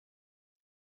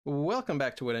Welcome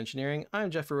back to Wood Engineering. I'm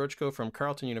Jeff Rochko from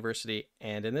Carleton University,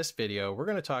 and in this video, we're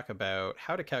going to talk about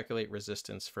how to calculate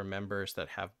resistance for members that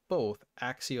have both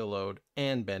axial load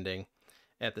and bending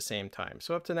at the same time.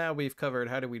 So up to now, we've covered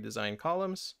how do we design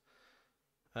columns,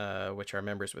 which are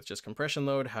members with just compression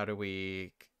load. How do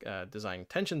we design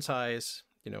tension size,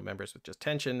 members with just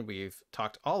tension. We've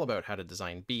talked all about how to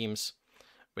design beams,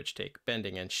 which take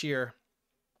bending and shear.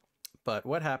 But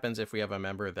what happens if we have a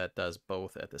member that does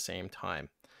both at the same time?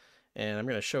 And I'm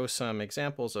going to show some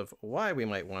examples of why we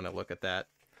might want to look at that,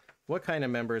 what kind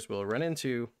of members we'll run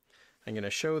into. I'm going to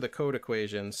show the code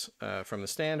equations from the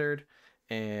standard,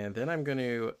 and then I'm going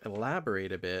to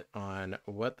elaborate a bit on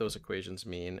what those equations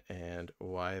mean and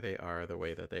why they are the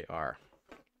way that they are.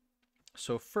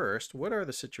 So first, what are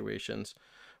the situations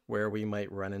where we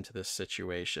might run into this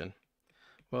situation?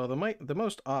 Well, the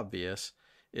most obvious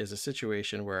is a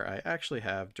situation where I actually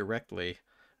have directly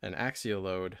an axial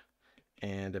load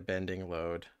and a bending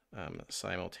load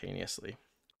simultaneously.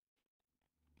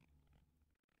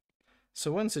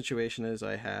 So one situation is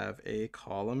I have a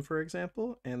column, for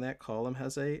example, and that column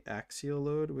has a axial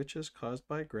load which is caused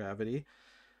by gravity,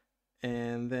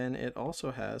 and then it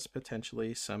also has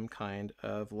potentially some kind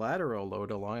of lateral load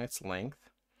along its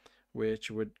length,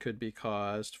 which could be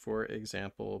caused, for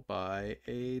example, by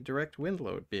a direct wind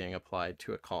load being applied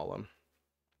to a column.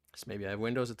 So maybe I have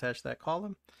windows attached to that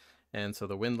column, and so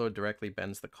the wind load directly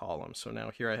bends the column. So now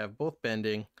here I have both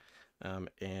bending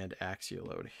and axial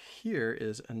load. Here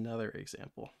is another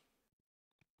example.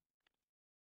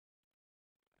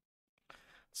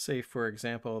 Say, for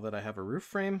example, that I have a roof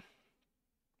frame.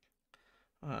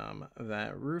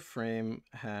 That roof frame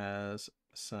has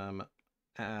some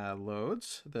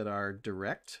loads that are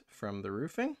direct from the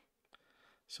roofing.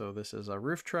 So this is a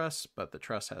roof truss, but the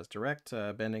truss has direct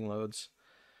bending loads.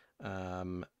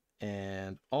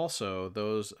 And also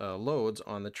those loads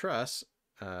on the truss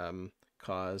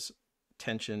cause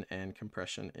tension and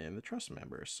compression in the truss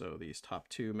members. So these top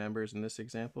two members in this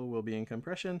example will be in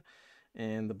compression,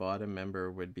 and the bottom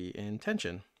member would be in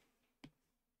tension.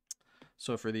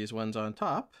 So for these ones on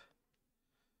top,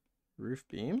 roof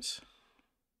beams,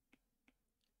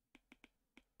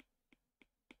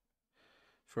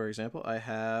 for example, I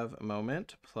have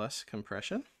moment plus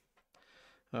compression.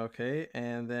 Okay,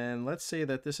 and then let's say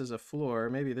that this is a floor,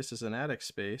 maybe this is an attic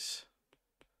space,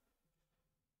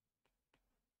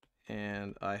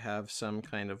 and I have some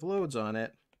kind of loads on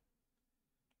it,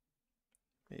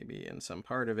 maybe in some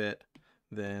part of it.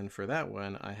 Then for that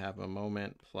one, I have a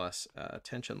moment plus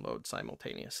tension load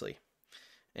simultaneously.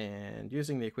 And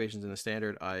using the equations in the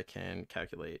standard, I can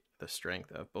calculate the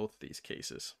strength of both of these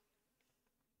cases.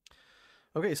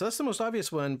 Okay, so that's the most obvious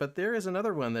one, but there is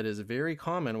another one that is very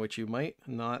common, which you might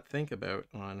not think about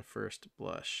on first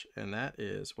blush, and that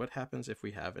is what happens if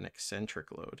we have an eccentric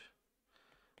load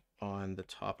on the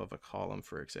top of a column,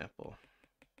 for example.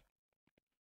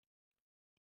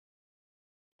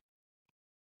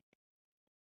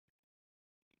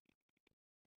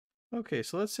 Okay,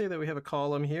 so let's say that we have a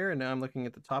column here, and now I'm looking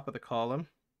at the top of the column.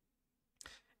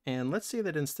 And let's say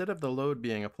that instead of the load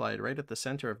being applied right at the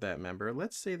center of that member,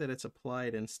 let's say that it's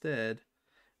applied instead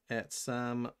at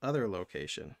some other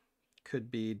location.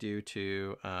 Could be due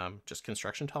to just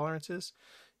construction tolerances,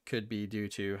 could be due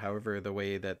to however the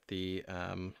way that the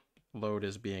load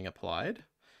is being applied.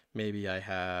 Maybe I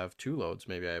have two loads,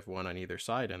 maybe I have one on either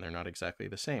side and they're not exactly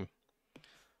the same.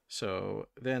 So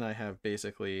then I have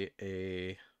basically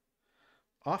a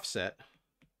offset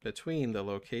between the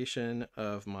location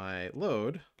of my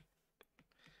load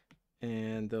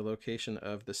and the location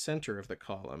of the center of the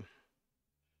column.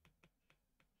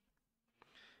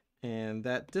 And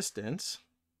that distance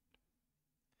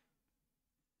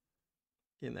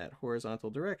in that horizontal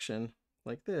direction,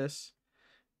 like this,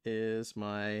 is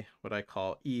my, what I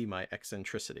call E, my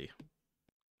eccentricity.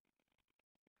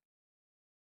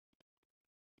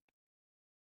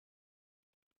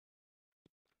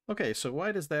 Okay, so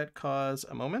why does that cause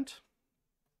a moment?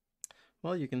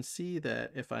 Well, you can see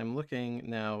that if I'm looking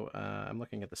now, I'm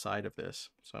looking at the side of this,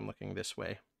 so I'm looking this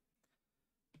way.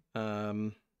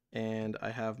 And I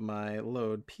have my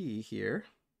load P here.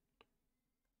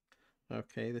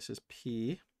 Okay, this is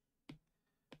P,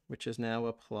 which is now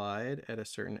applied at a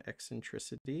certain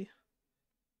eccentricity,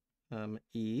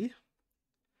 E.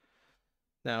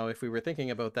 Now, if we were thinking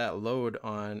about that load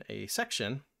on a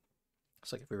section,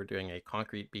 it's like if we were doing a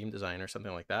concrete beam design or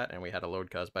something like that, and we had a load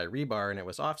caused by rebar and it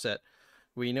was offset,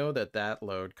 we know that that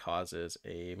load causes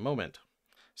a moment.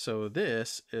 So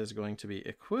this is going to be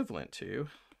equivalent to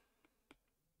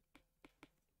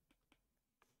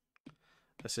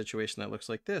a situation that looks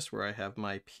like this, where I have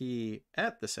my P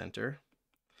at the center,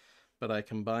 but I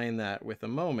combine that with a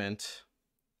moment,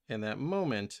 and that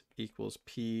moment equals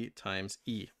P times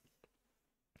E.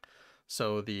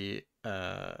 So the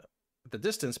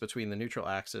distance between the neutral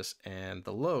axis and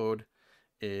the load,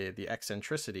 the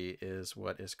eccentricity, is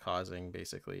what is causing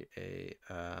basically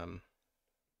an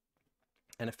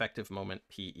effective moment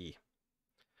PE,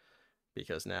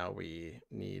 because now we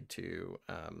need to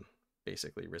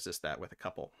basically resist that with a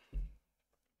couple.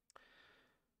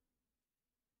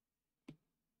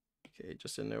 Okay,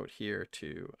 just a note here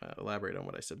to elaborate on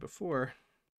what I said before.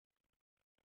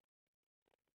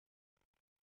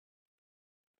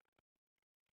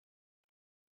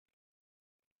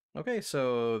 Okay,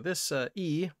 so this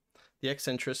E, the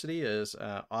eccentricity, is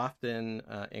often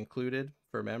included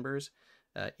for members,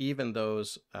 even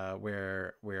those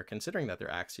where we're considering that they're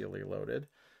axially loaded,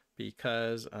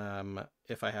 because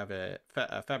if I have a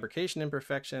fabrication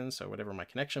imperfection, so whatever my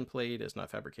connection plate is not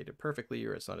fabricated perfectly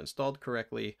or it's not installed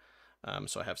correctly,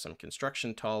 so I have some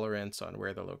construction tolerance on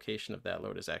where the location of that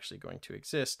load is actually going to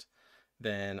exist,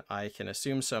 then I can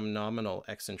assume some nominal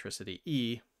eccentricity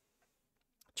E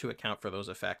to account for those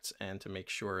effects and to make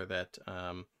sure that,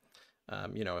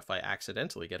 you know, if I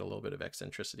accidentally get a little bit of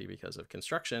eccentricity because of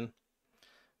construction,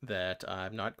 that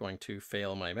I'm not going to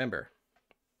fail my member.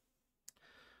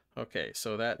 Okay,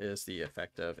 so that is the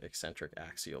effect of eccentric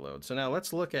axial load. So now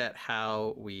let's look at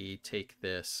how we take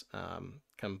this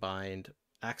combined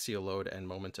axial load and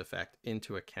moment effect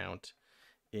into account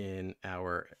in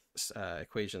our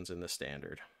equations in the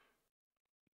standard.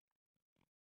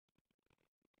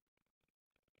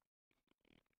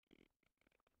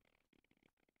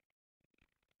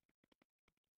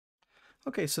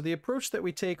 Okay, so the approach that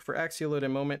we take for axial load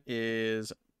and moment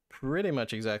is pretty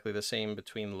much exactly the same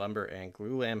between lumber and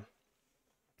glulam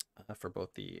for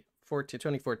both the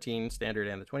 2014 standard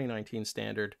and the 2019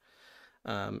 standard.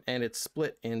 And it's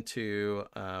split into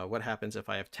what happens if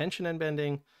I have tension and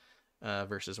bending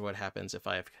versus what happens if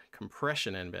I have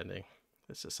compression and bending.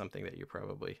 This is something that you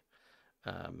probably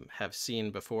have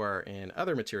seen before in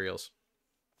other materials.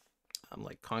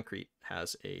 Like concrete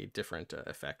has a different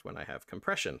effect when I have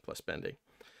compression plus bending.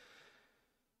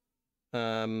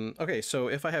 Okay, so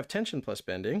if I have tension plus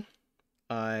bending,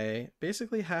 I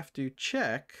basically have to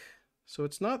check. So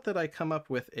it's not that I come up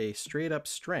with a straight up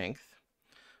strength.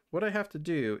 What I have to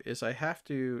do is I have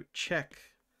to check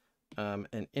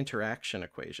an interaction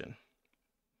equation.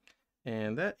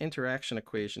 And that interaction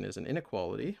equation is an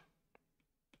inequality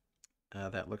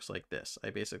that looks like this. I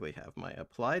basically have my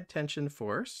applied tension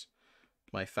force,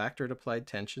 my factored applied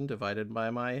tension divided by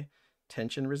my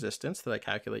tension resistance that I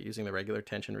calculate using the regular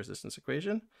tension resistance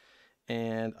equation.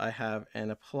 And I have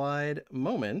an applied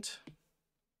moment,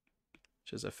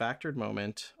 which is a factored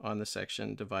moment on the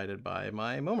section divided by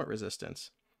my moment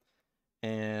resistance.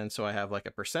 And so I have like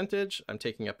a percentage. I'm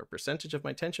taking up a percentage of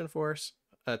my tension force,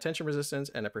 tension resistance,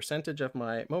 and a percentage of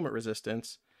my moment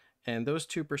resistance. And those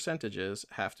two percentages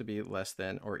have to be less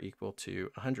than or equal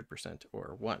to 100%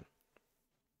 or 1.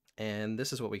 And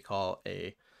this is what we call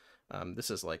a, this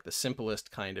is like the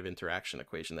simplest kind of interaction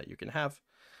equation that you can have.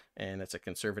 And it's a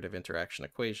conservative interaction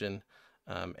equation.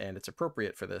 And it's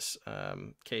appropriate for this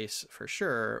case for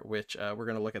sure, which we're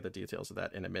going to look at the details of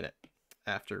that in a minute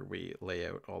after we lay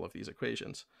out all of these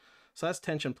equations. So that's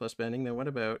tension plus bending. Then what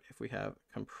about if we have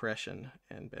compression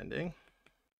and bending?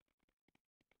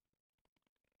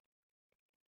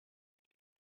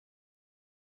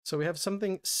 So we have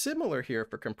something similar here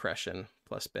for compression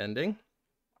plus bending.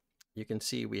 You can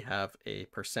see we have a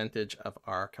percentage of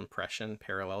our compression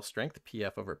parallel strength,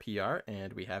 PF over PR,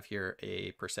 and we have here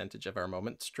a percentage of our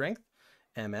moment strength,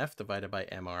 MF divided by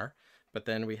MR. But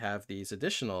then we have these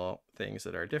additional things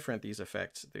that are different, these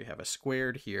effects. We have a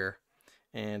squared here,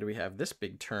 and we have this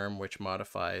big term which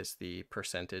modifies the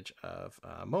percentage of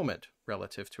moment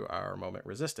relative to our moment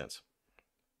resistance.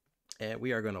 And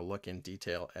we are going to look in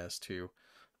detail as to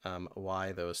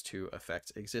why those two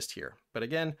effects exist here. But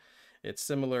again, it's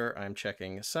similar. I'm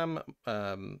checking some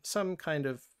kind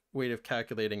of way of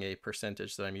calculating a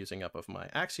percentage that I'm using up of my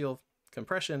axial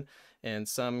compression and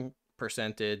some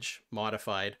percentage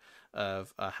modified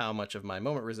of how much of my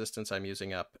moment resistance I'm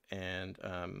using up, and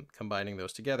combining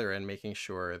those together and making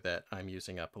sure that I'm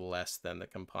using up less than the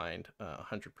combined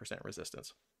 100%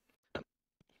 resistance.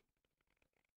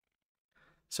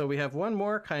 So we have one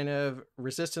more kind of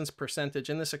resistance percentage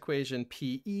in this equation,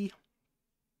 PE,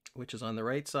 which is on the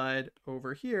right side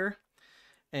over here.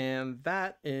 And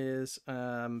that is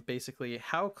basically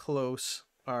how close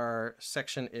our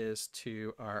section is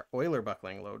to our Euler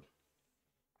buckling load.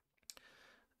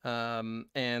 And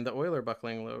the Euler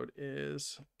buckling load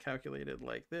is calculated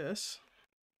like this,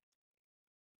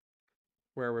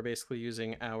 where we're basically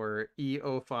using our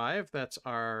E05. That's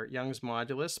our Young's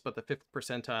modulus, but the 5th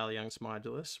percentile Young's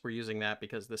modulus. We're using that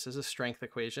because this is a strength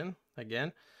equation,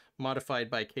 again,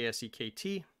 modified by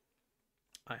KSEKT.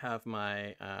 I have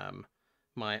my,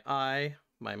 my I,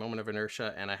 my moment of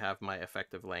inertia, and I have my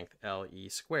effective length, LE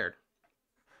squared.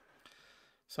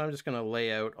 So I'm just going to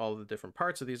lay out all the different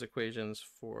parts of these equations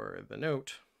for the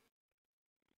note.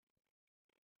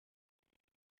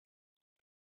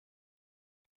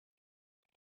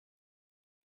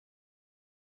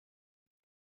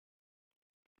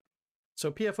 So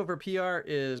PF over PR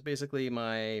is basically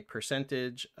my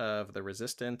percentage of the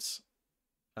resistance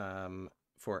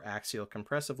for axial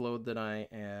compressive load that I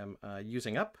am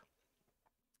using up.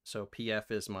 So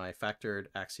PF is my factored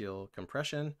axial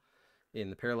compression in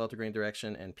the parallel to grain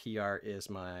direction, and PR is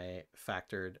my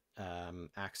factored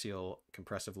axial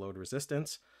compressive load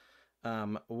resistance.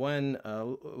 One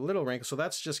little wrinkle, so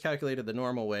that's just calculated the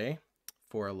normal way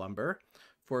for a lumber.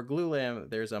 For glulam,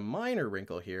 there's a minor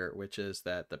wrinkle here, which is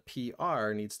that the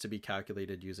PR needs to be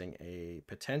calculated using a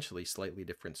potentially slightly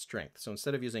different strength. So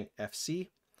instead of using FC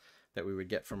that we would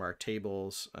get from our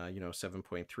tables,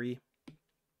 7.3,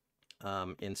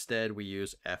 instead we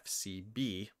use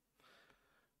FCB,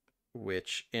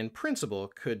 which in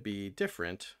principle could be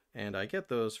different, and I get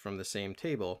those from the same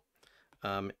table.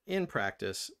 In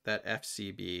practice, that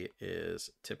FCB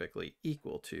is typically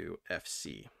equal to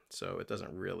FC, so it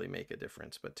doesn't really make a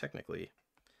difference, but technically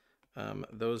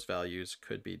those values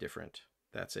could be different.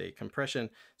 That's a compression.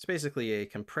 It's basically a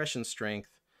compression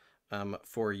strength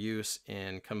for use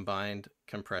in combined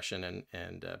compression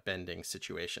and bending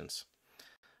situations,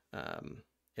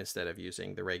 instead of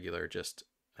using the regular just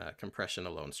compression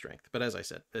alone strength. But as I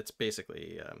said, it's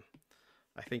basically,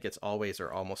 I think it's always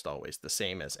or almost always the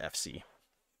same as FC.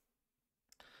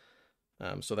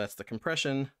 So that's the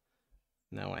compression.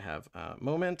 Now I have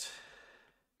moment.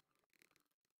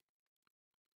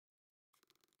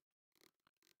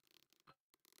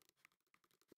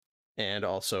 And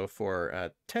also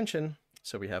for tension,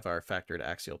 so we have our factored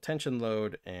axial tension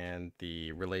load and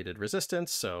the related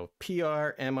resistance. So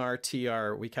PR, MR,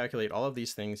 TR, we calculate all of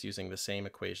these things using the same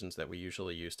equations that we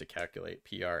usually use to calculate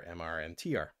PR, MR, and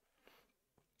TR.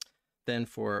 Then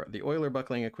for the Euler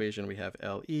buckling equation, we have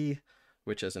LE,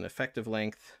 which is an effective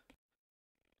length.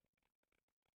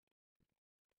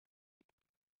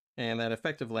 And that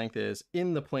effective length is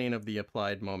in the plane of the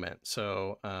applied moment.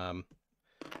 So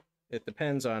it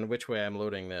depends on which way I'm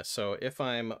loading this. So if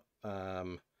I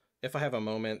have a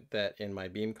moment that in my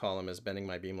beam column is bending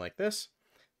my beam like this,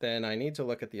 then I need to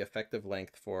look at the effective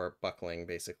length for buckling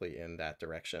basically in that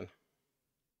direction.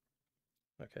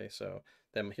 Okay, so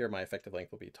then here my effective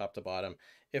length will be top to bottom.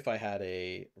 If I had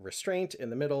a restraint in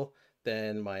the middle,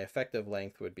 then my effective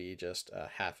length would be just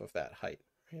half of that height,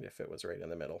 right, if it was right in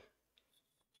the middle.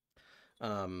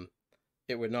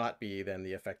 It would not be then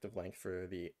the effective length for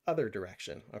the other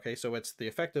direction. Okay, so it's the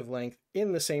effective length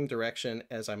in the same direction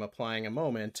as I'm applying a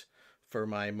moment for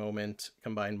my moment,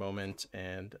 combined moment,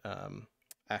 and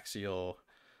axial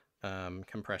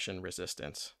compression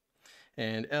resistance.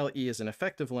 And LE is an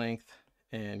effective length,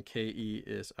 and KE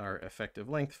is our effective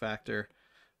length factor,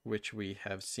 which we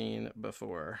have seen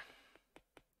before.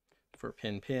 For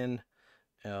pin-pin,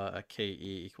 KE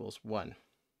equals 1.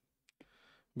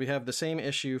 We have the same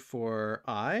issue for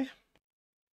I,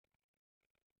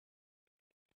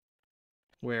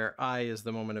 where I is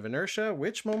the moment of inertia.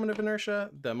 Which moment of inertia?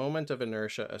 The moment of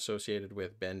inertia associated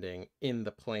with bending in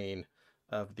the plane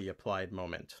of the applied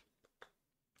moment.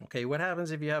 Okay, what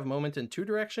happens if you have moment in two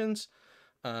directions?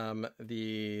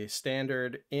 The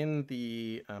standard in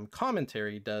the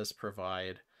commentary does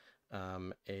provide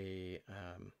a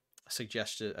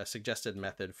suggested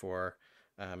method for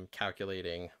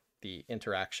calculating the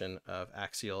interaction of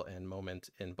axial and moment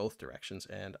in both directions,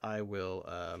 and I will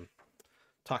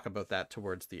talk about that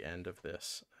towards the end of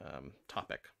this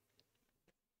topic.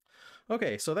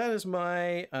 Okay, so that is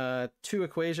my two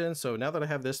equations. So now that I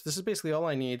have this is basically all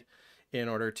I need in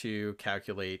order to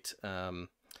calculate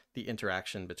the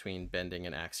interaction between bending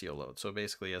and axial load. So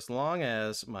basically, as long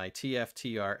as my TF,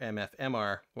 TR, MF,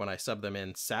 MR, when I sub them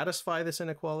in, satisfy this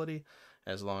inequality,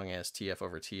 as long as TF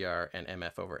over TR and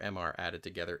MF over MR added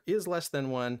together is less than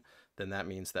 1, then that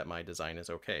means that my design is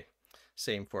okay.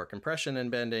 Same for compression and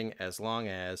bending. As long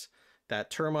as that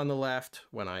term on the left,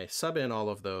 when I sub in all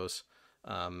of those,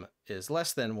 is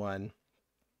less than 1,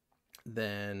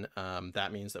 then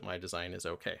that means that my design is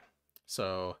okay.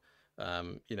 So,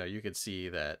 you could see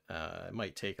that it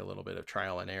might take a little bit of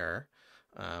trial and error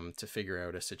to figure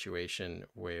out a situation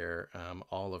where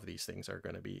all of these things are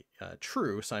going to be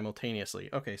true simultaneously.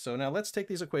 Okay, so now let's take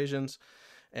these equations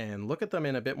and look at them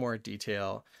in a bit more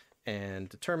detail and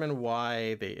determine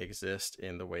why they exist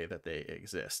in the way that they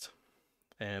exist.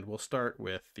 And we'll start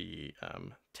with the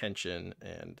tension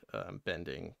and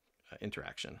bending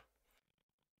interaction.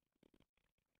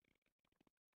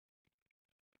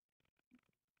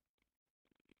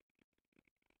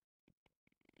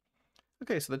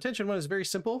 Okay, so the tension one is very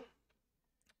simple.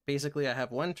 Basically, I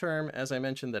have one term, as I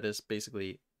mentioned, that is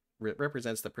basically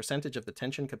represents the percentage of the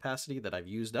tension capacity that I've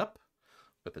used up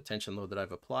with the tension load that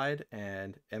I've applied,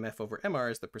 and MF over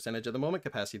MR is the percentage of the moment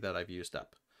capacity that I've used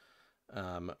up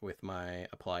with my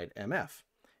applied MF.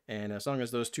 And as long as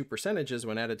those two percentages,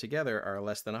 when added together, are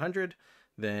less than 100,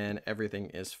 then everything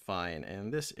is fine.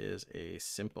 And this is a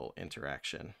simple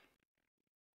interaction.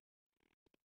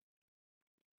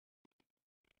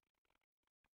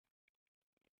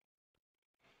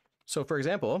 So for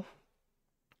example,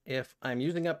 if I'm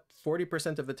using up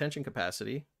 40% of the tension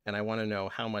capacity and I want to know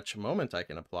how much moment I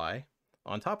can apply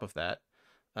on top of that,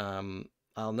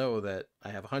 I'll know that I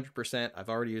have 100%, I've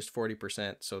already used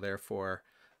 40%, so therefore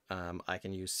I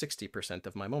can use 60%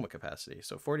 of my moment capacity.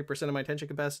 So 40% of my tension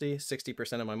capacity,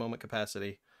 60% of my moment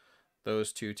capacity,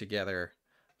 those two together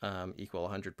equal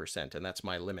 100%, and that's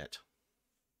my limit.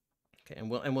 Okay, and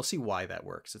we'll see why that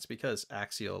works. It's because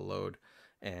axial load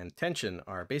and tension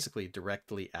are basically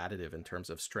directly additive in terms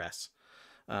of stress.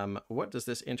 What does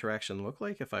this interaction look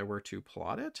like if I were to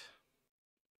plot it?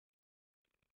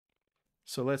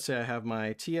 So let's say I have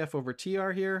my TF over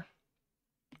TR here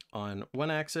on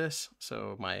one axis,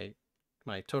 so my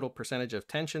total percentage of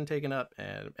tension taken up,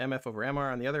 and MF over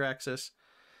MR on the other axis.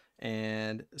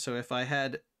 And so if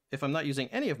I'm not using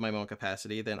any of my moment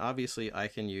capacity, then obviously I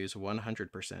can use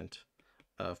 100%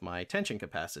 of my tension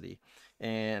capacity.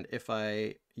 And if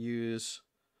I'm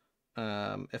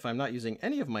not using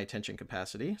any of my tension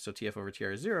capacity, so TF over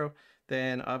TR is 0,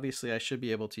 then obviously I should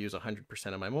be able to use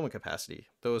 100% of my moment capacity.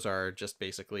 Those are just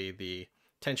basically the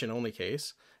tension only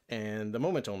case and the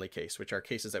moment only case, which are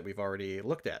cases that we've already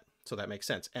looked at. So that makes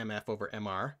sense. MF over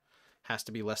MR has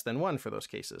to be less than 1 for those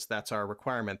cases. That's our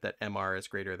requirement, that MR is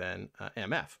greater than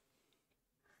MF.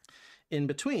 In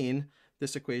between,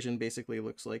 this equation basically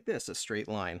looks like this, a straight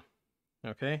line.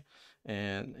 Okay,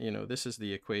 and this is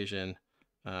the equation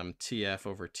TF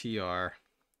over TR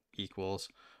equals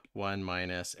 1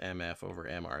 minus MF over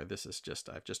MR. This is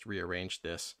I've just rearranged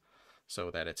this so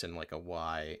that it's in like a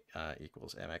y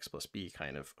equals mx plus b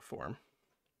kind of form.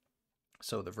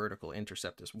 So the vertical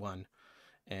intercept is 1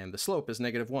 and the slope is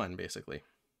 -1 basically.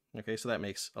 Okay, so that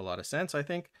makes a lot of sense, I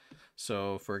think.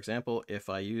 So for example, if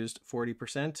I used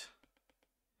 40%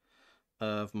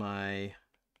 of my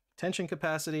tension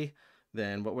capacity,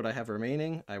 then what would I have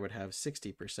remaining? I would have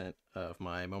 60% of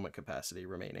my moment capacity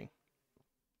remaining.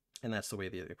 And that's the way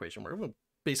the equation works. We'll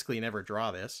basically never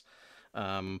draw this,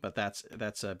 but that's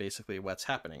basically what's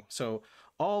happening. So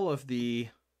all of the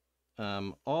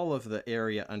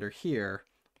area under here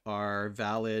are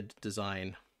valid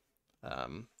design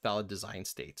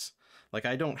states. Like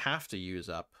I don't have to use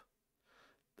up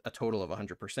a total of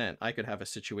 100%. I could have a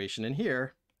situation in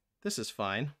here. This is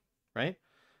fine, right?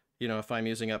 If I'm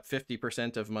using up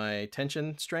 50% of my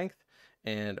tension strength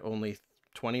and only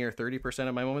 20 or 30%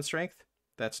 of my moment strength,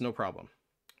 that's no problem,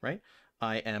 right?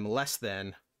 I am less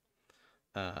than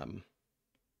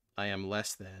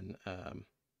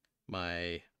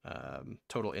my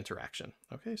total interaction.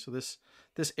 Okay, so this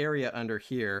area under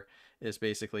here is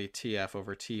basically TF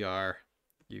over TR.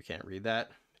 You can't read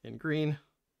that in green.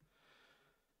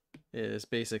 Is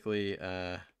basically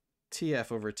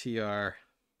TF over TR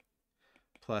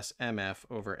plus MF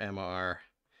over MR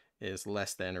is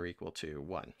less than or equal to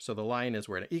 1. So the line is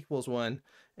where it equals 1,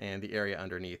 and the area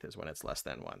underneath is when it's less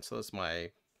than 1. So that's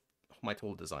my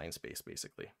total design space,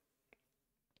 basically.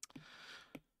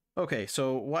 Okay,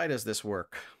 so why does this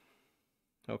work?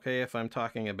 Okay, if I'm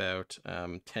talking about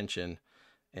tension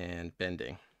and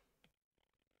bending.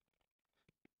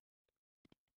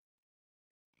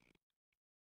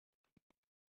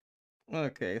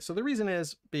 Okay, so the reason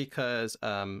is because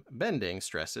bending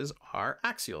stresses are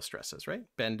axial stresses, right?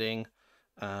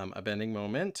 A bending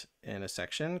moment in a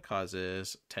section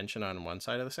causes tension on one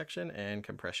side of the section and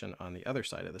compression on the other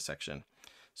side of the section.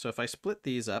 So if I split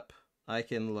these up, I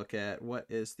can look at what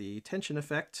is the tension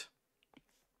effect.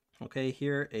 Okay,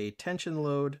 here a tension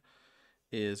load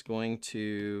is going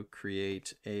to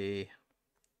create a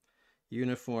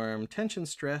uniform tension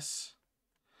stress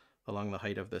along the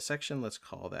height of the section. Let's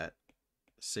call that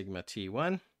sigma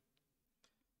T1.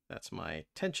 That's my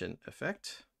tension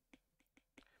effect.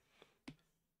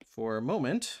 For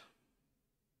moment,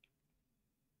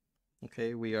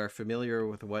 okay, we are familiar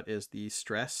with what is the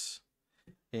stress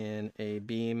in a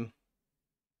beam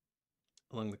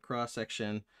along the cross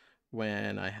section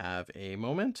when I have a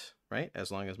moment, right?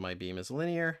 As long as my beam is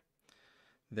linear.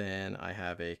 Then I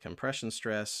have a compression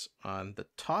stress on the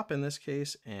top in this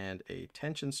case and a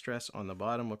tension stress on the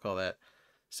bottom. We'll call that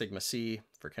sigma C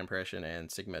for compression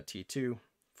and sigma T2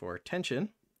 for tension.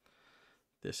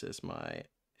 This is my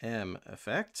M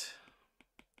effect.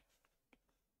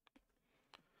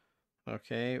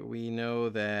 Okay, we know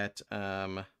that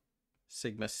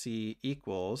sigma C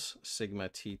equals sigma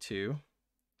T2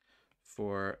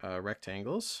 for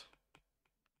rectangles,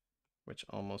 which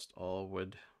almost all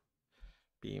wood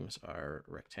beams are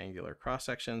rectangular cross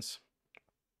sections.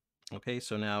 Okay,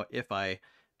 so now if I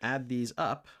add these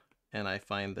up and I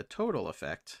find the total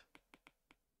effect,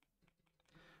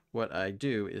 what I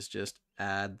do is just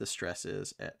add the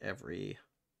stresses at every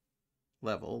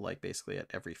level, like basically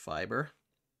at every fiber.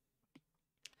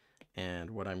 And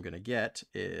what I'm going to get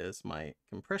is my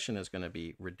compression is going to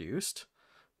be reduced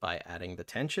by adding the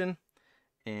tension,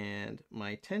 and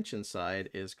my tension side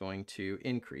is going to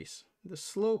increase. The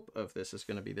slope of this is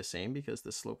going to be the same because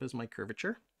the slope is my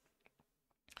curvature.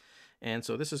 And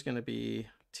so this is going to be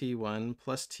T1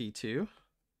 plus T2.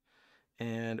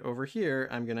 And over here,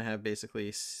 I'm going to have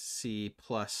basically C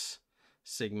plus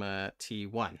sigma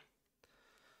T1.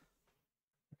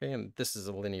 Okay, and this is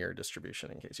a linear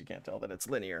distribution in case you can't tell that it's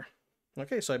linear.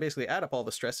 Okay, so I basically add up all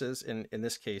the stresses. In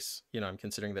this case, I'm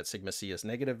considering that sigma C is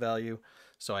negative value.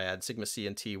 So I add sigma C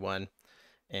and T1,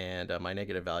 and my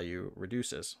negative value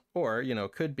reduces. Or,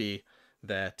 could be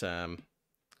that,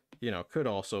 could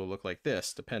also look like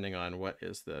this, depending on what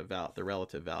is the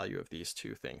relative value of these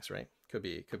two things, right? Could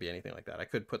be anything like that. I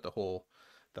could put the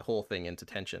whole thing into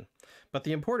tension. But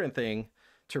the important thing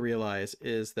to realize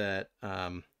is that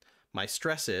my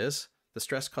stresses, the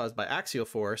stress caused by axial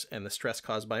force and the stress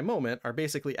caused by moment, are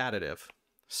basically additive.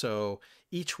 So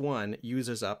each one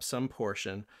uses up some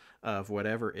portion of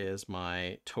whatever is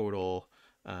my total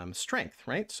strength,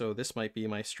 right? So this might be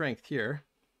my strength here.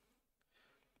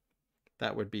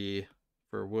 That would be,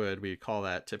 for wood, we call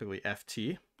that typically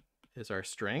FT is our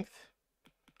strength.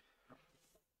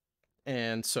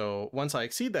 And so once I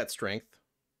exceed that strength,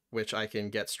 which I can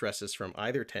get stresses from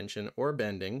either tension or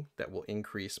bending that will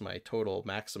increase my total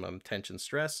maximum tension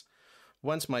stress.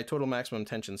 Once my total maximum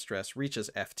tension stress reaches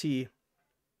FT,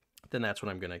 then that's when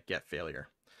I'm going to get failure.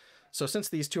 So since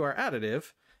these two are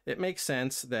additive, it makes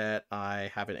sense that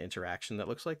I have an interaction that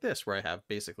looks like this, where I have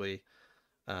basically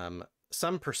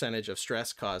some percentage of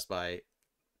stress caused by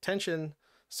tension,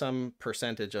 some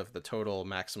percentage of the total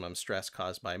maximum stress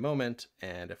caused by moment,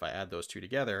 and if I add those two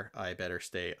together, I better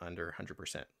stay under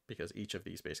 100% because each of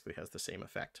these basically has the same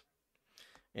effect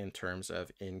in terms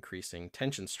of increasing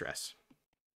tension stress.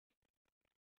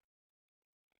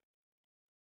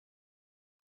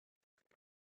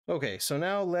 Okay, so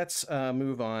now let's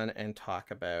move on and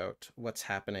talk about what's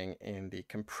happening in the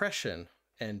compression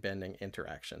and bending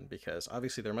interaction, because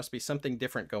obviously there must be something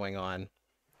different going on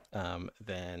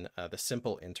than the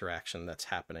simple interaction that's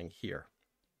happening here.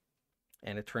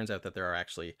 And it turns out that there are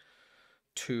actually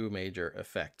two major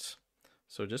effects.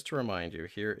 So just to remind you,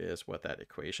 here is what that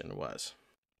equation was.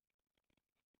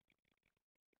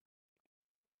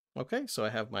 Okay, so I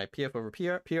have my PF over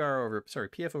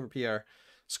PR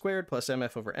squared plus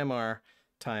MF over MR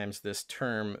times this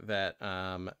term that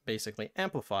basically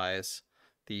amplifies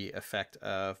the effect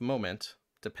of moment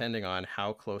depending on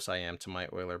how close I am to my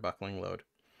Euler buckling load.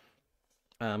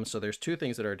 So there's two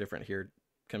things that are different here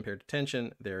compared to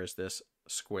tension. There is this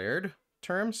squared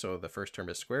term. So the first term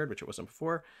is squared, which it wasn't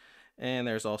before. And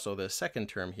there's also the second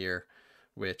term here,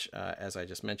 which, as I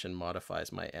just mentioned,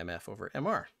 modifies my MF over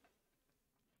MR.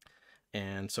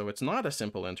 And so it's not a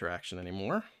simple interaction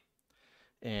anymore.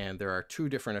 And there are two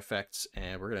different effects,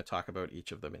 and we're going to talk about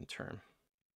each of them in turn.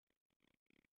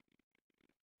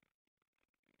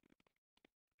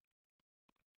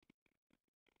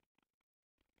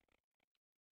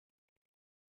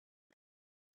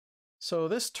 So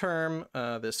this term,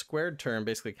 this squared term,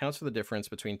 basically accounts for the difference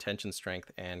between tension strength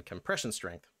and compression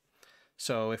strength.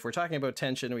 So if we're talking about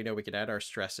tension, we know we can add our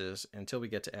stresses until we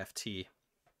get to FT.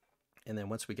 And then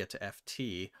once we get to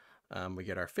FT, we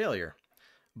get our failure.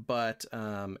 But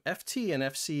FT and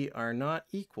FC are not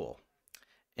equal.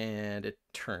 And it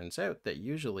turns out that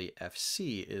usually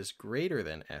FC is greater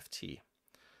than FT.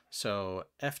 So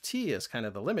FT is kind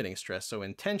of the limiting stress. So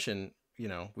in tension,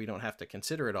 we don't have to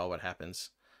consider at all what happens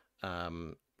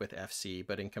with FC,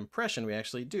 but in compression we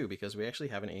actually do, because we actually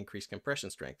have an increased compression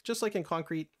strength. Just like in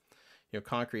concrete,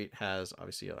 concrete has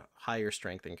obviously a higher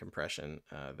strength in compression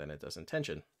than it does in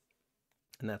tension.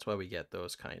 And that's why we get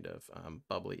those kind of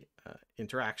bubbly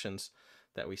interactions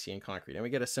that we see in concrete. And we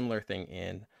get a similar thing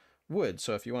in wood.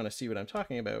 So if you want to see what I'm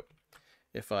talking about,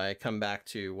 if I come back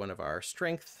to one of our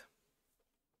strength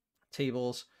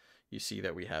tables, you see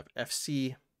that we have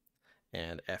FC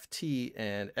and FT,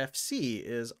 and FC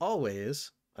is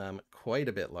always quite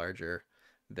a bit larger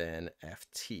than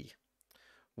FT.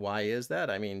 Why is that?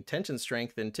 I mean, tension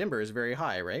strength in timber is very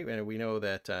high, right? And we know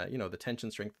that, you know, the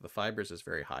tension strength of the fibers is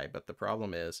very high, but the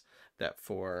problem is that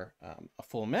for a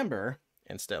full member,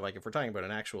 instead, like if we're talking about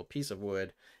an actual piece of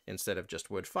wood instead of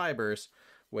just wood fibers,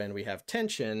 when we have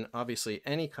tension, obviously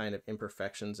any kind of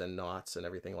imperfections and knots and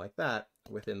everything like that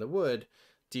within the wood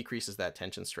decreases that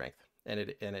tension strength. And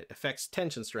it affects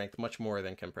tension strength much more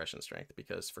than compression strength,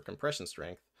 because for compression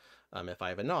strength, if I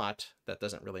have a knot, that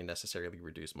doesn't really necessarily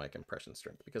reduce my compression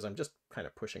strength because I'm just kind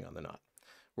of pushing on the knot.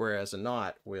 Whereas a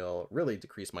knot will really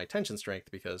decrease my tension strength,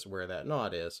 because where that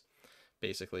knot is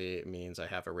basically it means I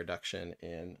have a reduction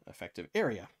in effective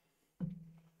area.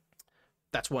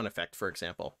 That's one effect, for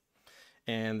example.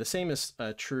 And the same is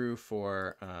true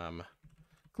for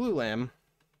glulam.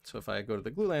 So if I go to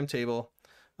the glulam table,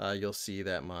 you'll see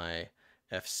that my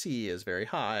FC is very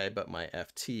high, but my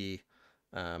FT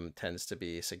tends to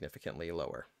be significantly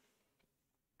lower.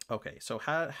 Okay, so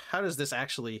how does this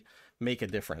actually make a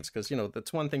difference? Because, you know,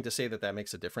 that's one thing to say that that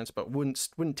makes a difference, but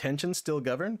wouldn't tension still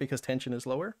govern because tension is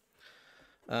lower?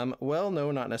 Well, no,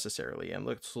 not necessarily. And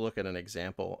let's look at an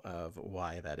example of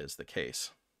why that is the case.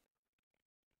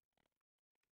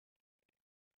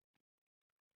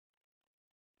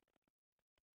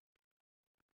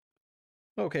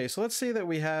 Okay, so let's say that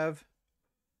we have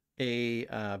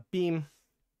a beam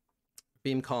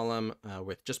column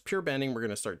with just pure bending. We're going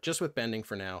to start just with bending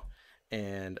for now.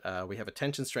 And we have a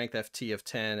tension strength FT of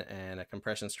 10 and a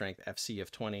compression strength FC of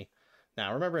 20.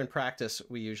 Now, remember, in practice,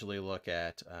 we usually look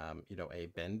at you know, a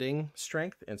bending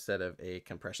strength instead of a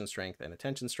compression strength and a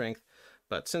tension strength.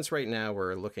 But since right now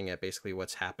we're looking at basically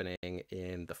what's happening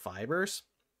in the fibers,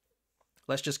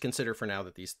 let's just consider for now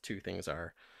that these two things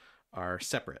are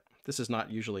separate. This is not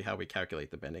usually how we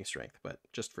calculate the bending strength, but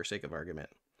just for sake of argument,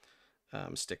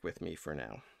 stick with me for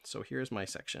now. So here's my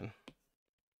section.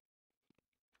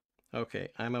 Okay,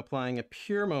 I'm applying a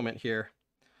pure moment here,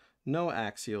 no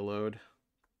axial load.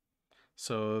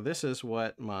 So this is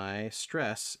what my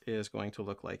stress is going to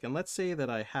look like. And let's say that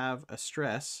I have a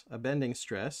stress, a bending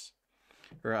stress,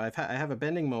 or I have a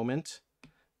bending moment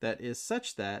that is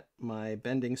such that my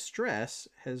bending stress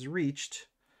has reached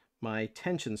my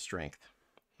tension strength.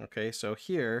 Okay, so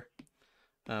here,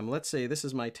 let's say this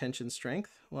is my tension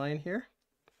strength line here,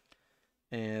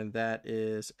 and that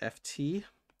is FT,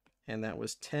 and that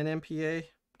was 10 MPa.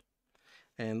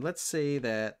 And let's say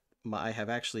that I have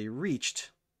actually reached,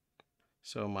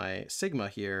 so my sigma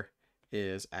here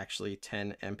is actually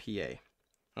 10 MPa.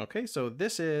 Okay, so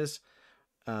this is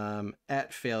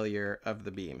at failure of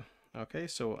the beam. Okay,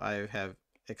 so I have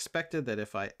expected that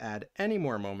if I add any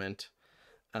more moment,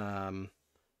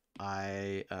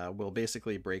 I will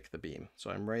basically break the beam. So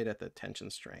I'm right at the tension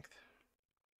strength.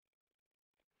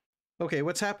 Okay,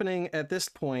 what's happening at this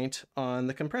point on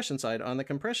the compression side? On the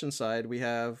compression side, we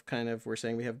have we're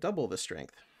saying we have double the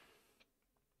strength.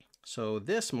 So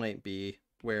this might be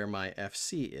where my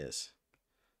FC is,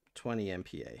 20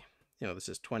 MPa. You know, this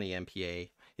is 20 MPa.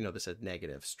 You know, this is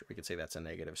negative. We could say that's a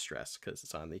negative stress because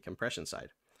it's on the compression side.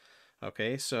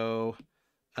 Okay, so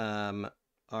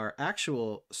our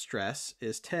actual stress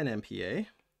is 10 MPa,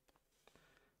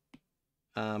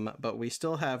 but we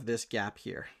still have this gap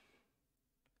here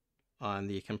on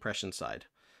the compression side.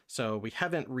 So we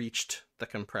haven't reached the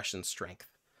compression strength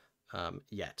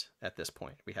yet at this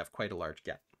point. We have quite a large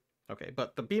gap. Okay,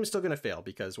 but the beam's still going to fail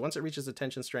because once it reaches the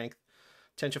tension strength,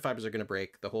 tension fibers are going to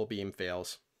break, the whole beam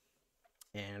fails,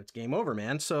 and it's game over,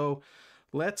 man. So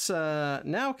let's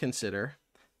now consider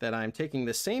that I'm taking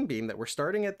the same beam that we're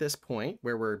starting at this point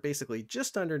where we're basically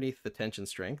just underneath the tension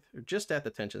strength, or just at the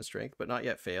tension strength, but not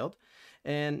yet failed.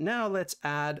 And now let's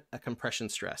add a compression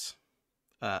stress,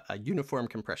 a uniform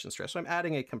compression stress. So I'm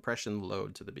adding a compression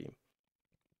load to the beam.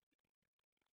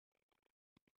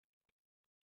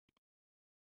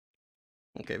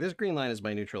 Okay, this green line is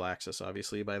my neutral axis,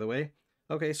 obviously, by the way.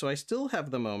 Okay, so I still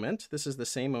have the moment. This is the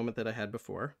same moment that I had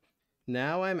before.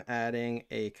 Now I'm adding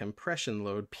a compression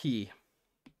load P.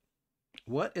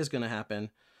 What is going to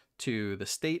happen to the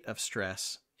state of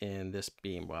stress in this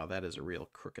beam? Wow, that is a real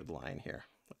crooked line here.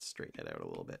 Let's straighten it out a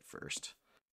little bit first.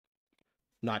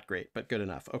 Not great, but good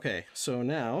enough. Okay, so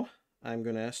now I'm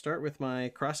going to start with my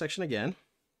cross-section again.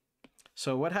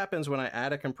 So what happens when I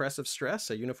add a compressive stress,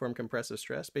 a uniform compressive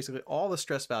stress? Basically, all the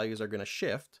stress values are going to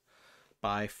shift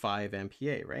by 5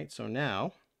 MPa, right? So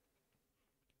now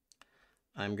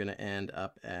I'm going to end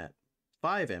up at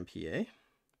 5 MPa.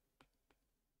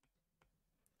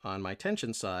 on my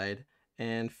tension side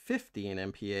and 15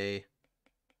 MPa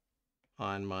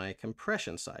on my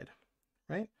compression side,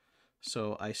 right?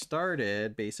 So I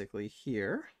started basically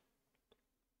here.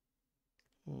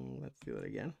 Let's do it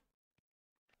again.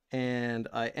 And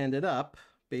I ended up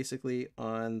basically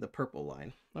on the purple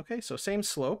line. Okay, so same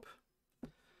slope.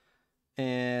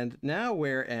 And now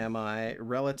where am I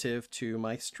relative to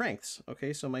my strengths?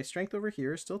 Okay, so my strength over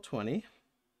here is still 20.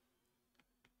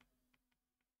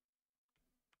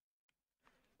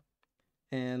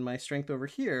 And my strength over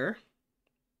here,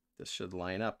 this should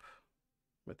line up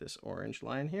with this orange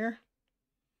line here,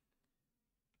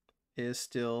 is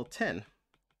still 10.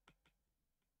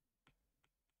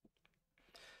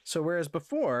 So whereas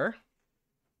before,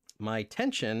 my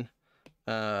tension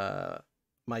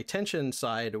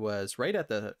side was right at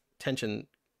the tension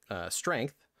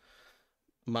strength.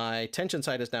 My tension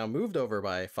side is now moved over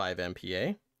by 5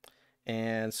 MPa.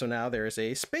 And so now there's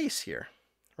a space here,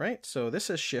 right? So this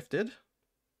is shifted.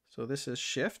 So this is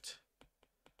shift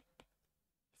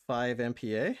 5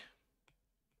 MPa,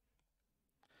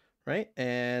 right?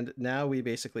 And now we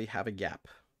basically have a gap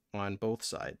on both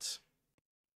sides.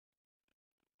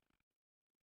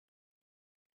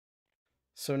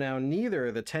 So now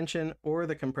neither the tension or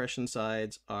the compression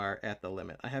sides are at the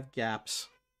limit. I have gaps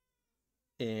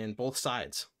in both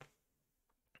sides.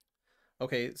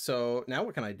 Okay, so now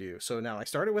what can I do? So now I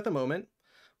started with a moment.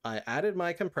 I added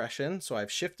my compression, so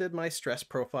I've shifted my stress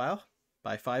profile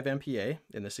by 5 MPa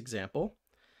in this example.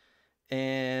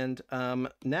 And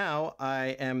now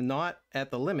I am not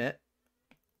at the limit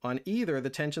on either the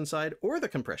tension side or the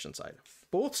compression side.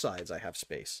 Both sides I have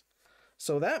space.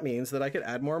 So that means that I could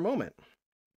add more moment.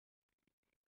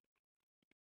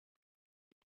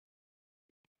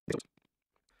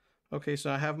 Okay,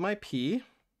 so I have my P,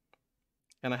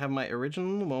 and I have my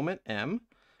original moment M,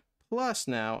 plus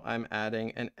now I'm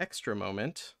adding an extra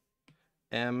moment,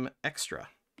 M extra.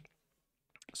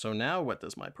 So now what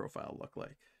does my profile look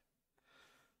like?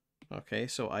 Okay,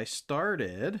 so I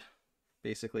started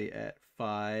basically at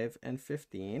 5 and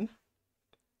 15.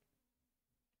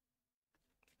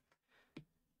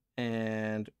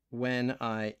 And when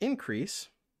I increase,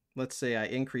 let's say I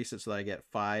increase it so that I get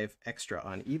 5 extra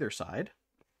on either side.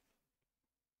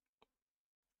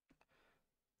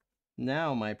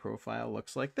 Now my profile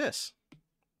looks like this.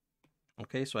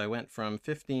 Okay, so I went from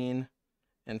 15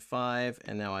 and 5,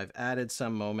 and now I've added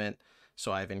some moment.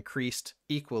 So I've increased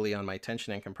equally on my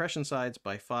tension and compression sides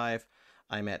by 5.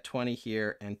 I'm at 20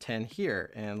 here and 10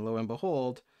 here. And lo and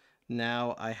behold,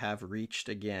 now I have reached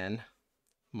again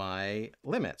my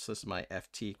limits. This is my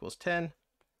FT equals 10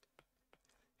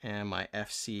 and my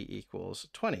FC equals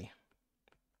 20.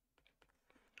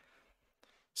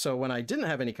 So when I didn't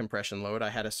have any compression load, I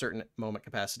had a certain moment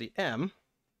capacity M.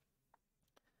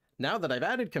 Now that I've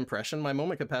added compression, my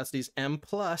moment capacity is M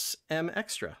plus M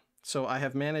extra. So I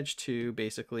have managed to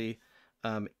basically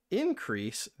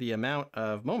increase the amount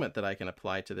of moment that I can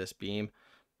apply to this beam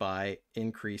by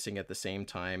increasing at the same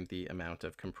time the amount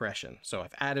of compression. So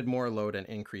I've added more load and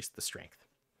increased the strength.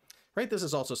 Right? This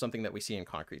is also something that we see in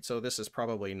concrete. So this is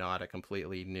probably not a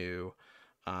completely new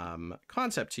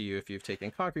concept to you if you've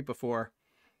taken concrete before.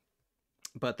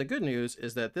 But the good news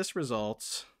is that this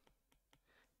results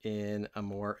in a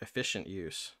more efficient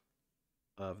use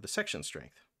of the section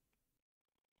strength.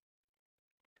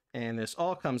 And this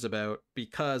all comes about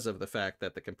because of the fact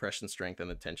that the compression strength and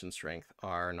the tension strength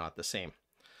are not the same.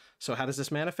 So how does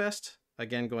this manifest?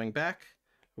 Again, going back,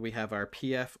 we have our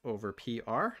PF over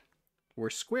PR. We're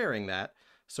squaring that.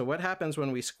 So what happens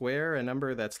when we square a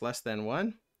number that's less than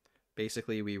 1?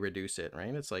 Basically, we reduce it,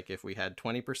 right? It's like if we had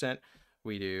 20%,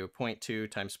 we do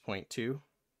 0.2 times 0.2,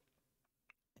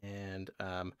 and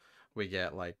we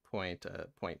get like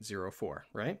 0.04,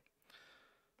 right?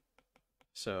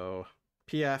 So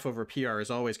PF over PR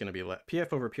is always going to be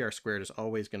PF over PR squared is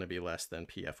always going to be less than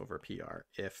PF over PR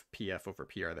if PF over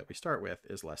PR that we start with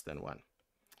is less than 1,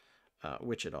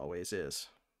 which it always is.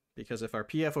 Because if our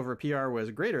PF over PR was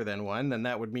greater than 1, then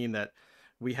that would mean that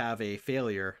we have a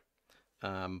failure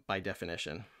by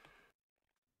definition.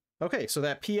 Okay, so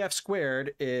that PF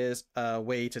squared is a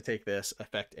way to take this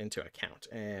effect into account,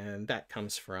 and that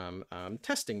comes from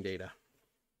testing data.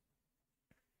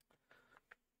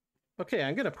 Okay,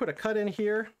 I'm going to put a cut in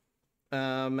here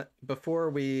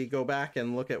before we go back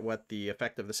and look at what the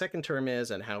effect of the second term is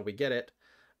and how we get it.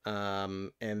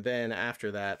 And then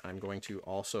after that, I'm going to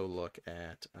also look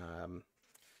at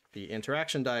the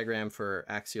interaction diagram for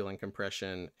axial and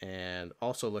compression, and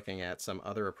also looking at some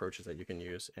other approaches that you can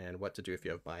use and what to do if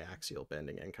you have biaxial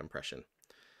bending and compression.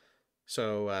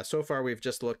 So, so far we've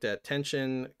just looked at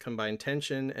tension, combined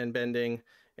tension and bending,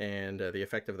 and the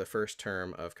effect of the first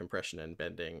term of compression and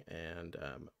bending, and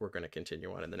we're going to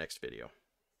continue on in the next video.